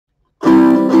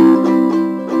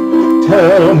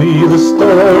Tell me the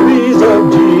stories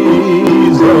of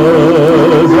Jesus.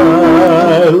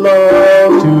 I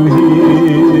love to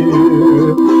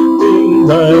hear things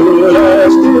I would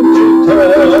ask him to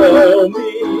tell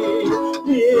me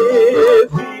if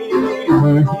he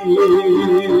were here.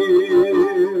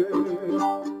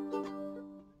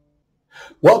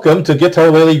 Welcome to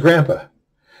Guitarlele Grampa.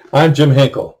 I'm Jim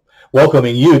Henkel,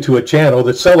 welcoming you to a channel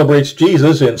that celebrates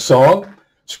Jesus in song,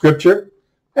 scripture,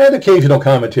 and occasional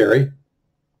commentary.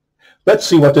 Let's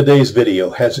see what today's video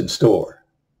has in store.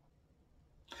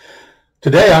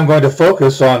 Today I'm going to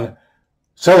focus on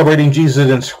celebrating Jesus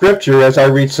in scripture as I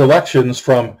read selections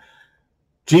from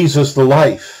Jesus the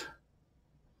Life,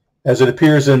 as it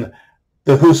appears in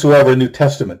the Whosoever New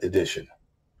Testament edition.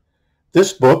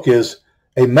 This book is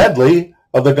a medley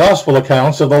of the gospel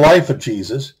accounts of the life of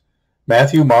Jesus,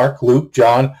 Matthew, Mark, Luke,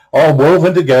 John, all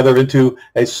woven together into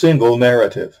a single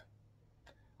narrative.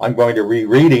 I'm going to be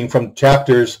reading from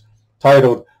chapters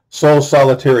titled Soul's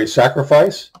Solitary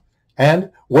Sacrifice and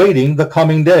Waiting the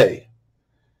Coming Day,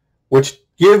 which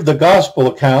give the gospel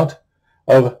account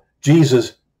of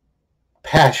Jesus'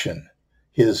 passion,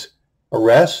 his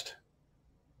arrest,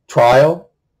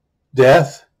 trial,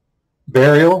 death,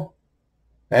 burial,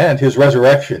 and his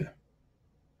resurrection.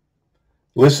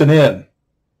 Listen in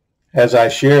as I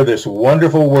share this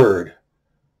wonderful word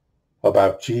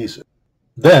about Jesus.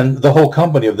 Then the whole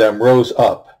company of them rose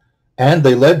up, and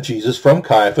they led Jesus from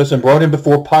Caiaphas and brought him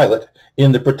before Pilate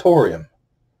in the praetorium.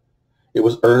 It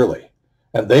was early,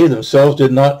 and they themselves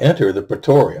did not enter the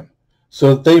praetorium,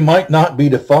 so that they might not be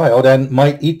defiled and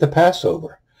might eat the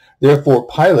Passover. Therefore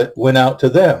Pilate went out to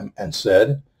them and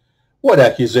said, "What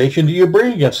accusation do you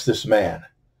bring against this man?"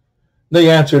 They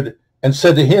answered and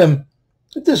said to him,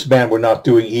 "If this man were not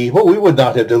doing evil, we would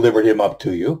not have delivered him up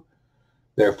to you."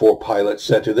 Therefore Pilate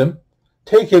said to them,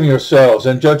 "Take him yourselves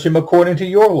and judge him according to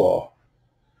your law."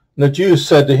 And the Jews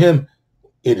said to him,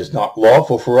 "It is not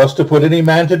lawful for us to put any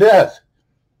man to death,"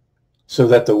 so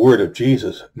that the word of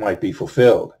Jesus might be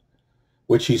fulfilled,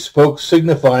 which he spoke,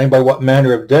 signifying by what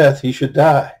manner of death he should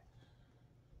die.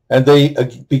 And they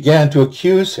began to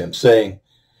accuse him, saying,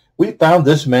 "We found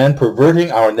this man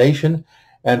perverting our nation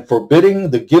and forbidding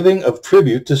the giving of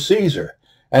tribute to Caesar,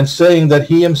 and saying that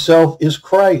he himself is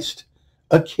Christ,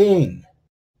 a king."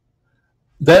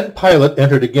 Then Pilate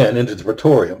entered again into the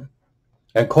praetorium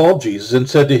and called Jesus and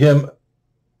said to him,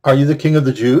 "Are you the king of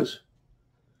the Jews?"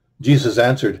 Jesus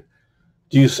answered,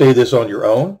 "Do you say this on your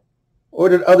own, or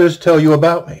did others tell you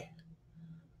about me?"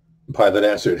 Pilate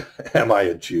answered, "Am I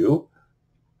a Jew?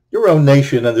 Your own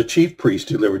nation and the chief priests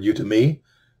delivered you to me.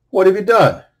 What have you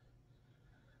done?"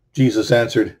 Jesus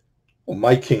answered, "Well,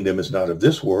 my kingdom is not of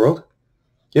this world.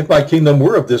 If my kingdom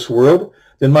were of this world,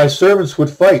 then my servants would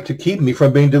fight to keep me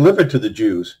from being delivered to the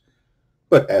Jews.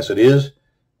 But as it is,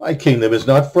 my kingdom is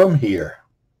not from here."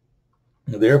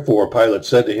 Therefore Pilate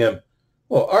said to him,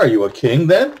 "Well, are you a king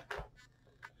then?"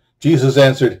 Jesus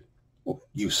answered, "Well,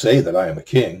 you say that I am a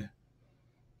king.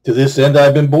 To this end I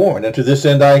have been born, and to this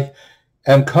end I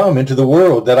am come into the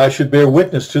world, that I should bear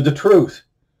witness to the truth.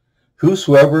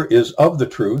 Whosoever is of the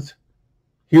truth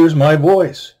hears my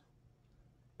voice."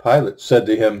 Pilate said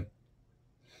to him,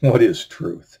 "What is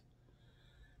truth?"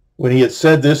 When he had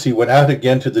said this, he went out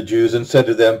again to the Jews and said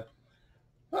to them,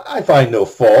 "I find no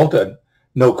fault and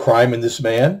no crime in this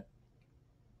man."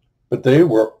 But they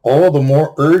were all the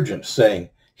more urgent, saying,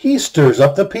 "He stirs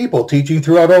up the people, teaching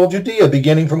throughout all Judea,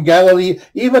 beginning from Galilee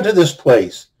even to this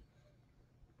place."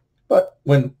 But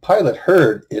when Pilate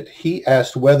heard it, he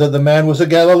asked whether the man was a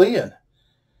Galilean.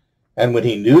 And when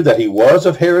he knew that he was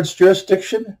of Herod's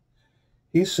jurisdiction,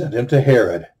 he sent him to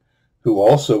Herod, who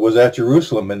also was at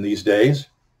Jerusalem in these days.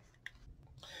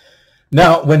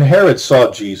 Now when Herod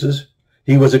saw Jesus,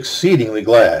 he was exceedingly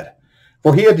glad,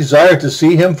 for he had desired to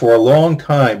see him for a long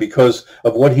time because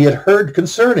of what he had heard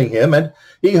concerning him, and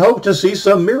he hoped to see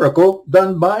some miracle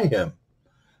done by him.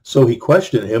 So he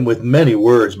questioned him with many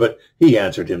words, but he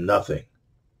answered him nothing.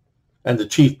 And the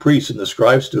chief priests and the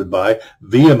scribes stood by,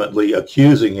 vehemently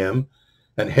accusing him.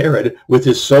 And Herod, with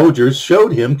his soldiers,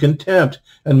 showed him contempt,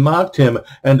 and mocked him,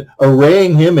 and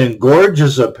arraying him in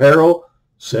gorgeous apparel,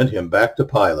 sent him back to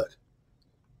Pilate.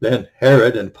 Then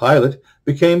Herod and Pilate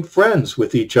became friends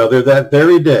with each other that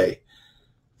very day,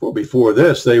 for before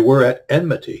this they were at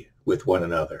enmity with one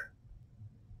another.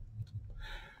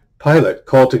 Pilate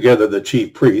called together the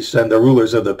chief priests and the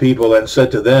rulers of the people, and said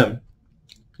to them,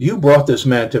 "You brought this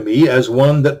man to me as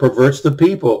one that perverts the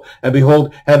people, and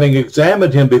behold, having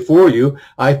examined him before you,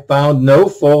 I found no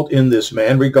fault in this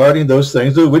man regarding those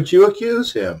things of which you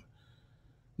accuse him.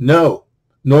 No,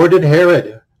 nor did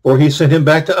Herod, for he sent him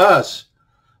back to us.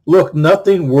 Look,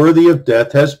 nothing worthy of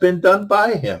death has been done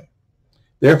by him.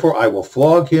 Therefore I will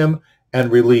flog him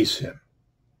and release him."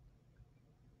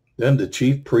 Then the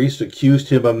chief priests accused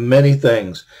him of many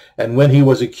things, and when he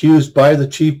was accused by the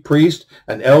chief priests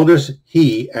and elders,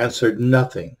 he answered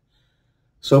nothing.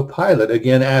 So Pilate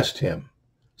again asked him,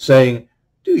 saying,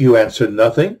 "Do you answer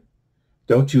nothing?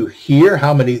 Don't you hear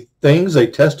how many things they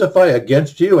testify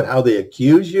against you and how they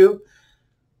accuse you?"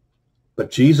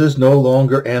 But Jesus no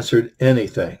longer answered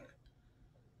anything,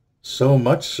 so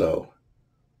much so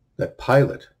that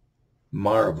Pilate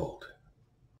marveled.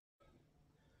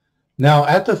 Now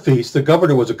at the feast the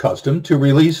governor was accustomed to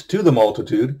release to the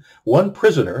multitude one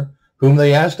prisoner whom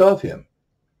they asked of him.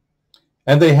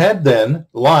 And they had then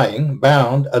lying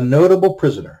bound a notable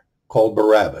prisoner called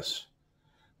Barabbas.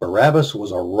 Barabbas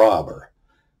was a robber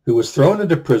who was thrown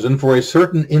into prison for a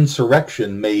certain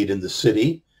insurrection made in the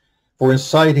city, for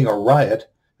inciting a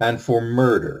riot, and for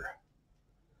murder.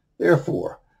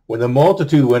 Therefore, when the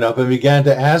multitude went up and began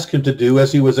to ask him to do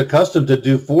as he was accustomed to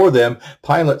do for them,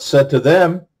 Pilate said to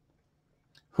them,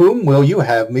 "Whom will you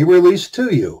have me release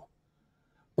to you?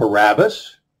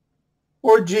 Barabbas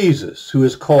or Jesus, who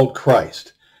is called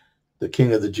Christ, the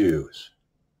King of the Jews?"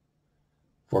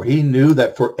 For he knew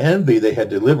that for envy they had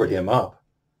delivered him up.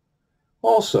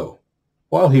 Also,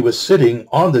 while he was sitting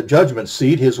on the judgment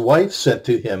seat, his wife sent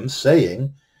to him,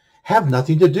 saying, "Have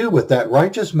nothing to do with that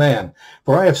righteous man,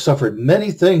 for I have suffered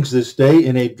many things this day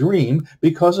in a dream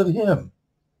because of him."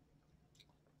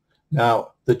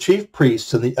 Now the chief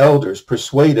priests and the elders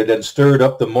persuaded and stirred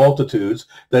up the multitudes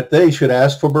that they should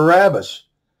ask for Barabbas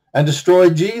and destroy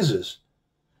Jesus.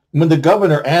 When the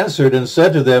governor answered and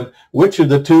said to them, "Which of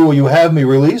the two will you have me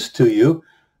release to you?"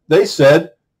 they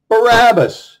said,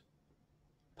 "Barabbas."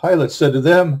 Pilate said to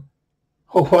them,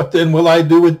 "What then will I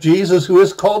do with Jesus, who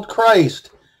is called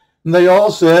Christ?" And they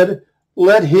all said,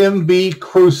 "Let him be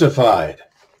crucified."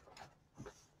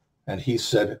 And he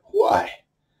said, "Why?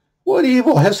 What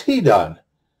evil has he done?"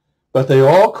 But they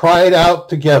all cried out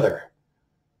together,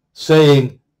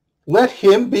 saying, "Let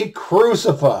him be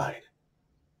crucified.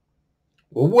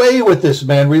 Away with this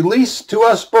man, release to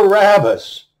us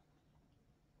Barabbas."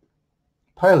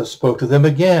 Pilate spoke to them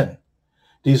again,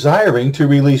 desiring to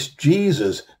release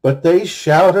Jesus, but they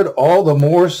shouted all the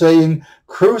more, saying,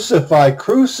 "Crucify,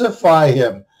 crucify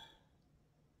him."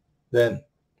 Then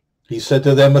he said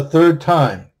to them a third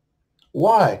time,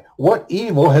 "Why, what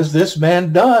evil has this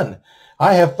man done?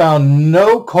 I have found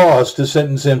no cause to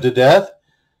sentence him to death.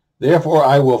 Therefore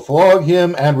I will flog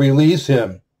him and release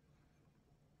him."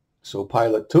 So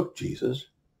Pilate took Jesus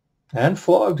and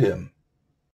flogged him.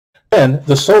 Then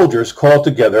the soldiers called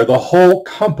together the whole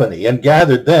company and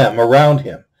gathered them around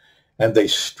him. And they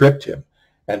stripped him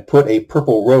and put a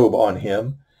purple robe on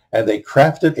him. And they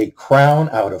crafted a crown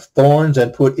out of thorns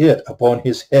and put it upon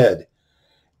his head,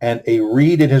 and a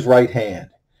reed in his right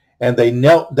hand. And they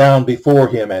knelt down before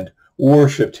him and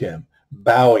worshipped him,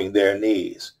 bowing their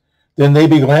knees. Then they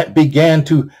began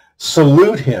to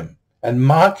salute him and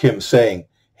mock him, saying,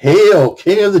 "Hail,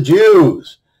 King of the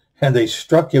Jews!" And they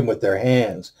struck him with their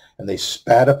hands, and they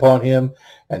spat upon him,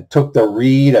 and took the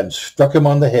reed and struck him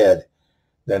on the head.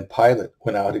 Then Pilate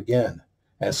went out again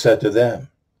and said to them,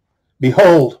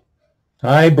 "Behold,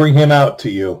 I bring him out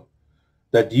to you,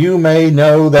 that you may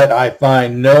know that I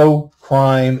find no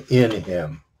crime in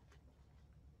him."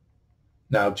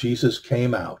 Now Jesus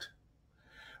came out,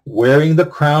 wearing the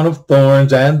crown of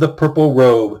thorns and the purple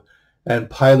robe, and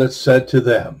Pilate said to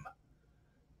them,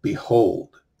 "Behold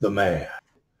the man."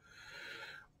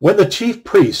 When the chief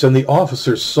priests and the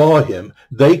officers saw him,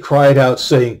 they cried out,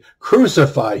 saying,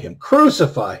 "Crucify him,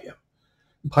 crucify him."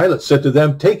 Pilate said to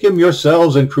them, "Take him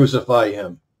yourselves and crucify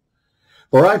him,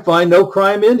 for I find no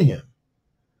crime in him."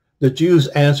 The Jews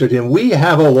answered him, "We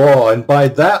have a law, and by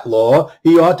that law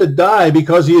he ought to die,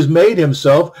 because he has made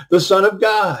himself the Son of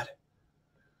God."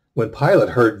 When Pilate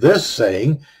heard this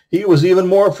saying, he was even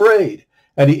more afraid,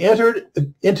 and he entered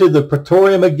into the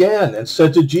praetorium again and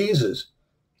said to Jesus,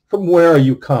 "From where are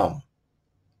you come?"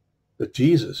 But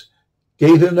Jesus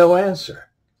gave him no answer.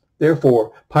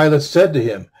 Therefore Pilate said to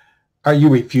him, "Are you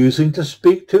refusing to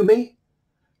speak to me?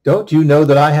 Don't you know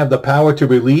that I have the power to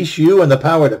release you and the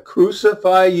power to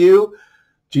crucify you?"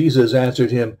 Jesus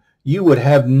answered him, "You would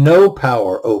have no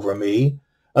power over me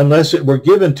unless it were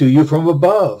given to you from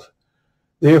above.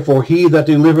 Therefore he that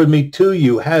delivered me to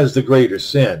you has the greater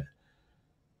sin."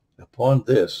 Upon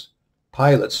this,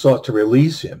 Pilate sought to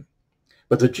release him.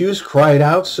 But the Jews cried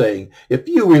out, saying, "If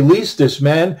you release this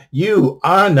man, you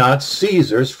are not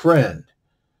Caesar's friend.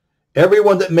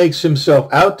 Everyone that makes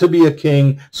himself out to be a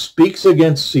king speaks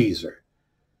against Caesar."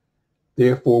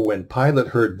 Therefore, when Pilate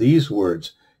heard these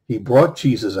words, he brought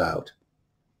Jesus out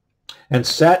and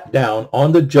sat down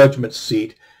on the judgment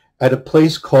seat at a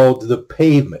place called the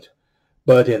Pavement,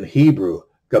 but in Hebrew,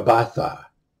 Gabbatha.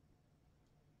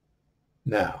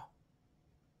 Now,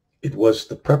 it was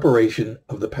the preparation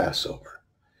of the Passover.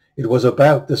 It was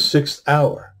about the 6th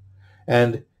hour,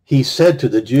 and he said to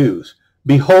the Jews,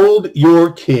 "Behold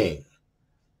your king."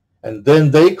 And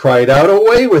then they cried out,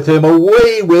 "Away with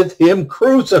him,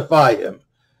 crucify him."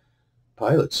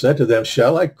 Pilate said to them,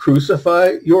 "Shall I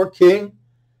crucify your king?"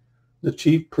 The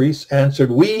chief priests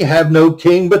answered, "We have no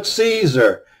king but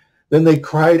Caesar." Then they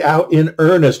cried out in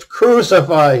earnest,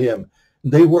 "Crucify him."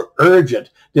 They were urgent,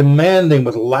 demanding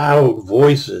with loud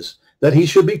voices that he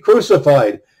should be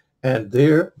crucified, and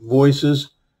their voices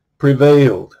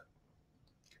prevailed.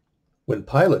 When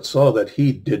Pilate saw that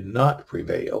he did not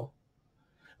prevail,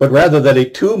 but rather that a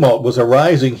tumult was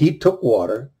arising, he took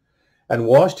water and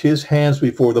washed his hands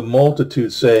before the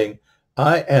multitude, saying,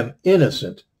 "I am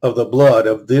innocent of the blood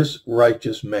of this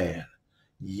righteous man.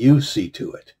 You see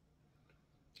to it."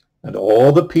 And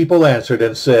all the people answered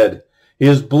and said,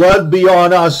 "His blood be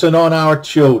on us and on our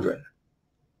children."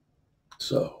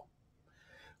 So,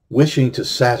 wishing to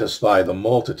satisfy the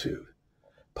multitude,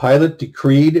 Pilate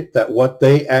decreed that what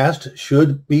they asked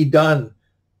should be done.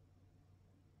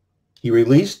 He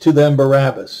released to them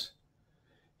Barabbas,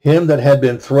 him that had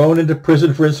been thrown into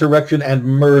prison for insurrection and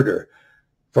murder,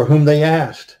 for whom they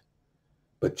asked.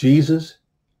 But Jesus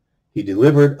he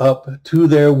delivered up to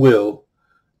their will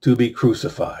to be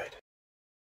crucified.